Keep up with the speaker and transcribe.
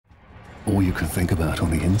all you can think about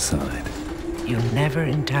on the inside. You'll never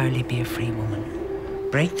entirely be a free woman.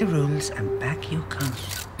 Break the rules and back you come.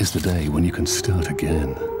 Is the day when you can start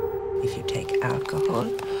again. If you take alcohol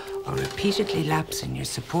or repeatedly lapse in your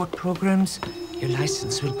support programs, your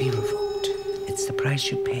license will be revoked. It's the price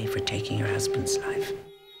you pay for taking your husband's life.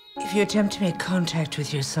 If you attempt to make contact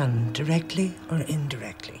with your son directly or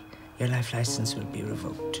indirectly, your life license will be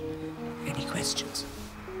revoked. Any questions?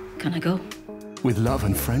 Can I go? With love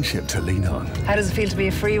and friendship to lean on. How does it feel to be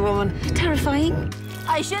a free woman? Terrifying.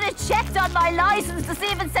 I should have checked on my license to see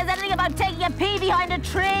if it says anything about taking a pee behind a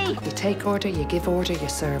tree. You take order, you give order, you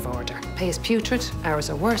serve order. Pay is putrid, ours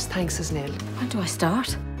are worse, thanks is nil. When do I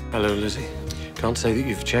start? Hello, Lizzie. Can't say that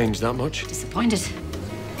you've changed that much. Disappointed.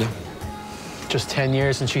 No. Just 10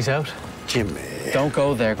 years and she's out. Jimmy. Don't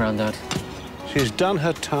go there, Grandad. She's done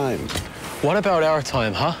her time. What about our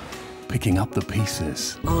time, huh? Picking up the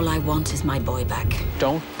pieces. All I want is my boy back.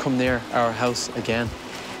 Don't come near our house again.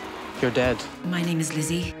 You're dead. My name is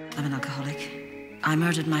Lizzie. I'm an alcoholic. I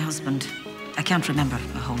murdered my husband. I can't remember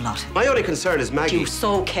a whole lot. My only concern is Maggie. You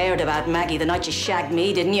so cared about Maggie the night you shagged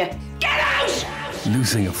me, didn't you? Get out!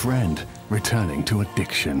 Losing a friend, returning to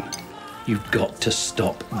addiction. You've got to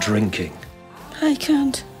stop drinking. I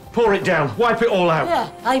can't. Pour it down. Wipe it all out.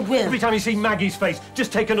 Yeah, I will. Every time you see Maggie's face,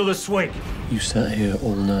 just take another swig. You sat here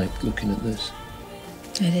all night looking at this.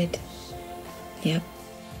 I did. Yep.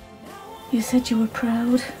 You said you were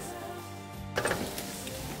proud.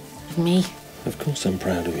 Of me? Of course I'm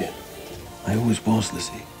proud of you. I always was,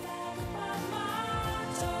 Lizzie.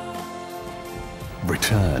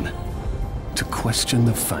 Return to question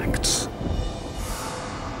the facts.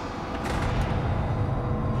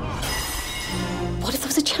 What if there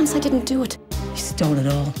was a chance I didn't do it? You stole it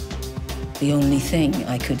all. The only thing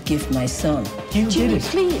I could give my son. You Jimmy, did it.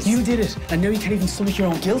 please. You did it. And now you can't even stomach your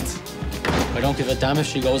own guilt. I don't give a damn if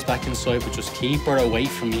she goes back inside, but just keep her away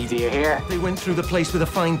from me, do you hear? They went through the place with a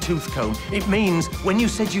fine-tooth comb. It means when you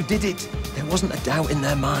said you did it, there wasn't a doubt in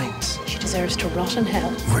their minds. She deserves to rot in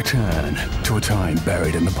hell. Return to a time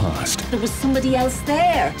buried in the past. There was somebody else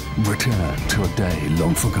there. Return to a day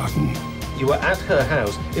long forgotten. You were at her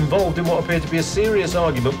house, involved in what appeared to be a serious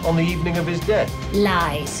argument on the evening of his death.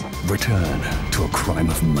 Lies. Return to a crime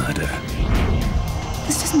of murder.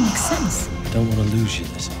 This doesn't make sense. I don't want to lose you,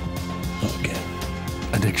 Lizzie. Not again.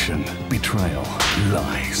 Addiction, betrayal,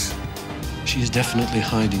 lies. She is definitely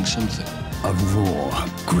hiding something. A raw,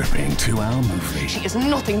 gripping 2-hour movie. She is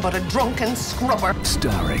nothing but a drunken scrubber.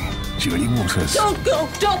 Starring Julie Waters. Don't go!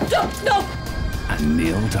 Don't! No! And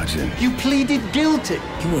Neil Dudgeon. You pleaded guilty.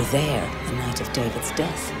 You were there the night of David's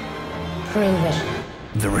death. Prove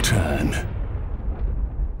it. The Return.